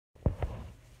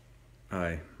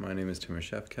Hi, my name is Timur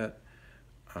Shevkat.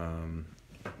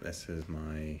 This is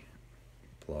my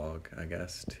blog, I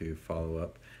guess, to follow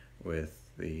up with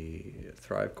the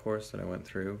Thrive course that I went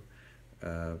through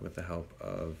with the help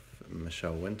of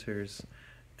Michelle Winters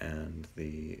and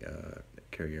the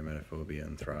Cure Your Emetophobia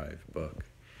and Thrive book.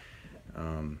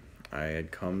 I had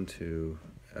come to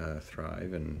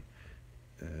Thrive and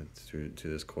to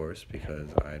this course because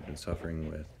I had been suffering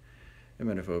with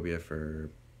emetophobia for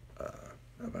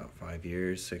about 5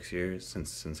 years, 6 years,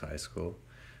 since high school,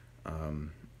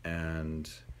 and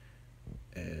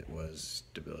it was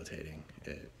debilitating.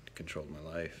 It controlled my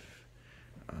life.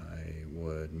 I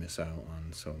would miss out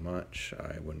on so much.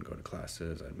 I wouldn't go to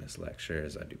classes. I'd miss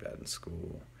lectures. I'd do bad in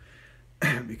school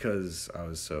because I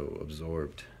was so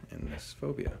absorbed in this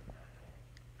phobia.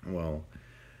 Well,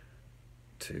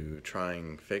 to try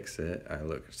and fix it, I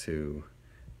looked to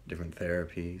different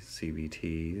therapies,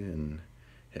 CBT and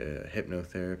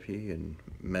hypnotherapy and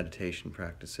meditation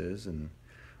practices and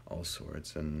all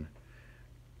sorts, and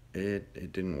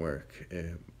it didn't work.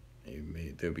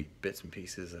 There'd be bits and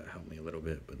pieces that helped me a little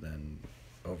bit, but then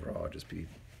overall I'd just be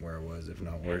where I was, if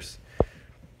not worse.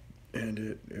 And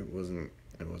it wasn't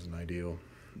ideal.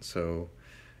 So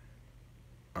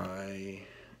I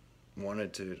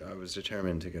was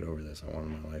determined to get over this. I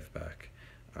wanted my life back.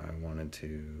 I wanted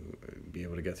to be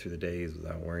able to get through the days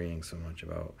without worrying so much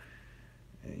about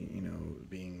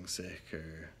being sick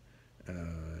or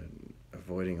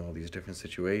avoiding all these different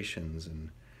situations.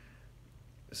 And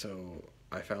so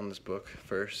I found this book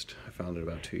first. I found it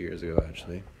about 2 years ago,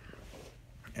 actually,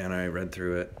 and I read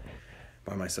through it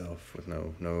by myself with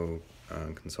no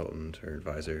consultant or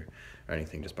advisor or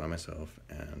anything, just by myself.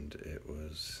 And it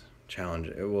was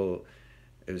challenging. It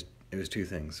was two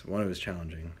things. One, it was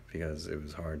challenging because it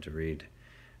was hard to read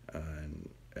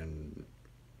and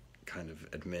kind of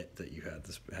admit that you had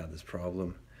this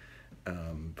problem.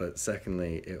 But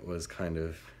secondly, it was kind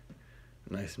of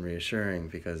nice and reassuring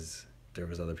because there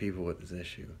was other people with this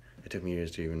issue. It took me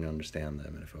years to even understand that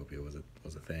emetophobia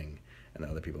was a thing and that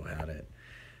other people had it.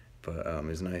 But it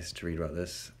was nice to read about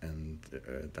this and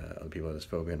that other people had this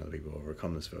phobia and other people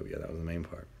overcome this phobia. That was the main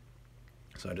part.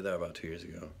 So I did that about 2 years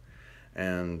ago,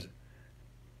 and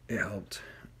it helped,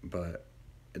 but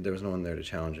there was no one there to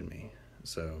challenge me.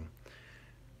 So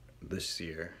this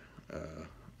year,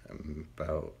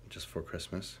 about just before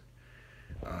Christmas,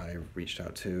 I reached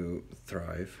out to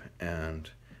Thrive, and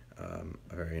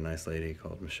a very nice lady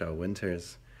called Michelle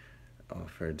Winters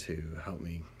offered to help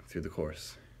me through the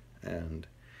course. And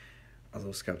I was a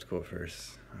little skeptical at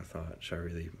first. I thought, should I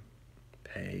really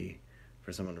pay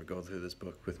for someone to go through this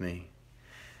book with me?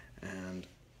 And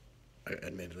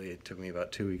admittedly, it took me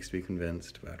about 2 weeks to be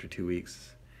convinced. But after 2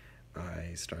 weeks,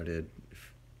 I started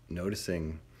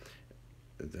noticing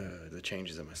the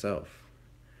changes in myself.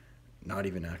 Not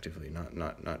even actively,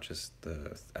 not just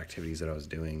the activities that I was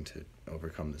doing to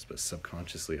overcome this, but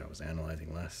subconsciously I was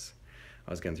analyzing less.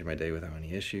 I was getting through my day without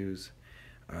any issues.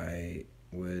 I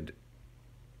would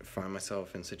find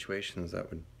myself in situations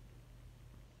that would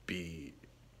be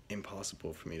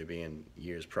impossible for me to be in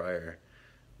years prior,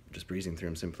 just breezing through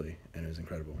them simply, and it was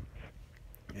incredible.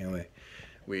 Anyway,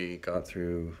 we got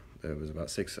through, it was about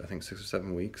 6 or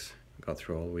 7 weeks, got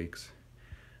through all the weeks,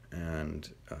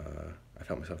 and I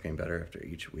felt myself getting better after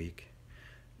each week.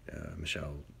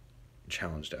 Michelle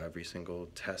challenged every single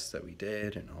test that we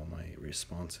did and all my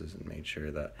responses and made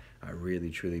sure that I really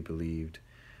truly believed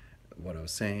what I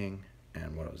was saying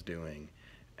and what I was doing,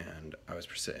 and I was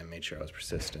made sure I was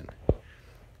persistent.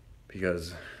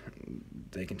 Because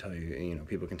they can tell you,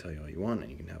 people can tell you all you want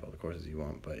and you can have all the courses you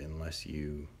want, but unless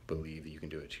you believe that you can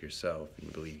do it to yourself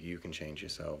and believe you can change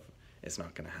yourself, it's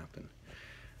not going to happen.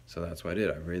 So that's what I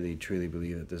did. I really, truly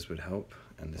believe that this would help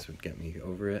and this would get me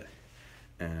over it,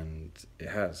 and it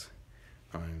has.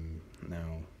 I'm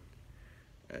now,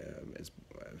 I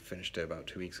finished it about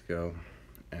 2 weeks ago,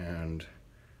 and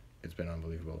it's been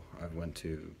unbelievable. I've went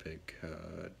to big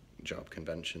job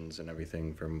conventions and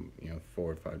everything from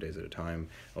 4 or 5 days at a time,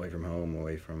 away from home,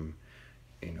 away from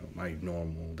my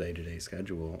normal day-to-day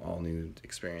schedule, all new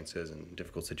experiences and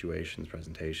difficult situations,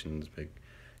 presentations, big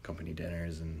company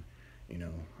dinners, and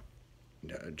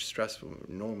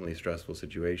normally stressful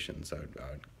situations I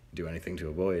would do anything to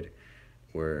avoid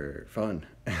were fun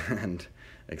and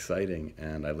exciting,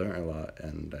 and I learned a lot,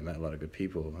 and I met a lot of good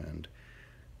people, and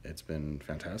it's been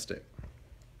fantastic.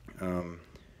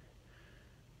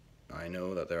 I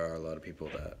know that there are a lot of people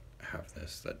that have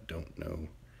this that don't know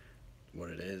what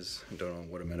it is, don't know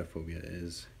what emetophobia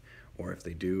is, or if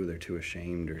they do, they're too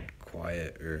ashamed or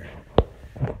quiet or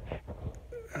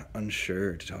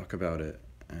unsure to talk about it.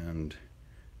 And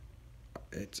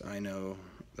I know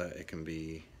that it can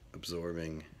be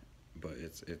absorbing, but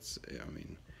it's I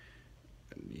mean,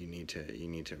 you need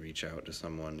to reach out to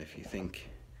someone if you think,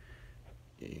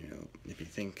 if you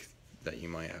think that you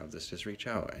might have this. Just reach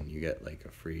out, and you get like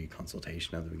a free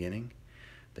consultation at the beginning.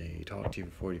 They talk to you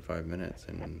for 45 minutes,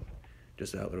 and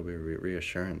just that little bit of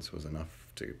reassurance was enough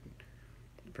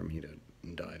for me to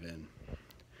dive in.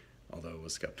 Although I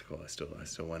was skeptical, I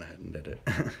still went ahead and did it.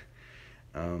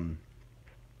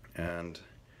 And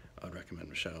I'd recommend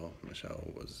Michelle.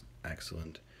 Michelle was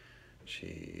excellent.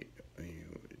 She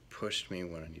pushed me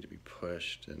when I need to be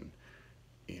pushed, and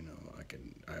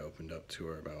I opened up to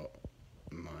her about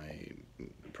my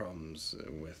problems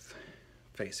with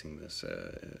facing this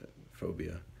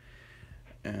phobia,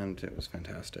 and it was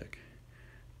fantastic.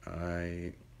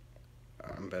 I'm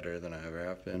better than I ever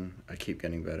have been. I keep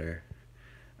getting better.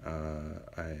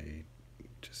 I'm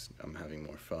having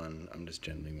more fun. I'm just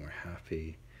generally more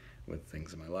happy with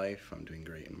things in my life. I'm doing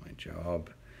great in my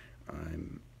job.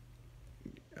 I'm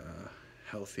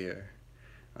healthier.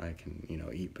 I can,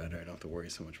 eat better. I don't have to worry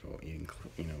so much about eating,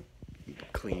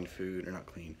 clean food, or not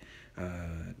clean,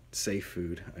 safe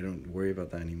food. I don't worry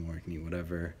about that anymore. I can eat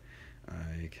whatever.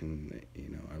 I can,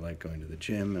 I like going to the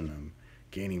gym, and I'm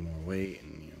gaining more weight,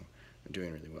 and, I'm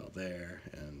doing really well there.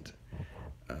 And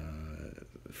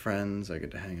friends, I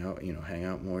get to hang out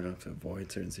more. I don't have to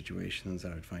avoid certain situations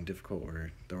that I would find difficult,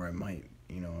 or I might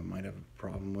have a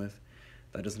problem with.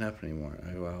 That doesn't happen anymore.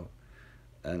 I go out,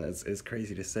 and it's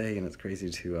crazy to say, and it's crazy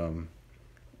to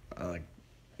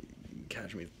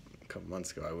catch me a couple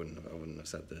months ago. I wouldn't have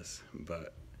said this,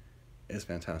 but it's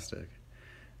fantastic.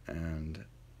 And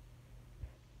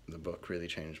the book really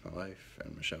changed my life,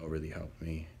 and Michelle really helped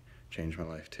me change my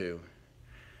life too.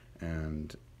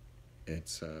 And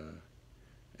it's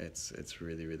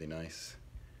really, really nice,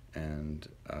 and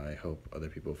I hope other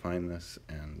people find this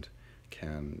and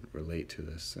can relate to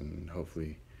this, and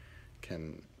hopefully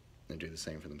can do the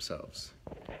same for themselves.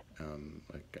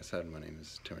 Like I said, my name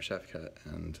is Timur Shefkat,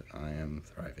 and I am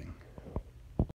thriving.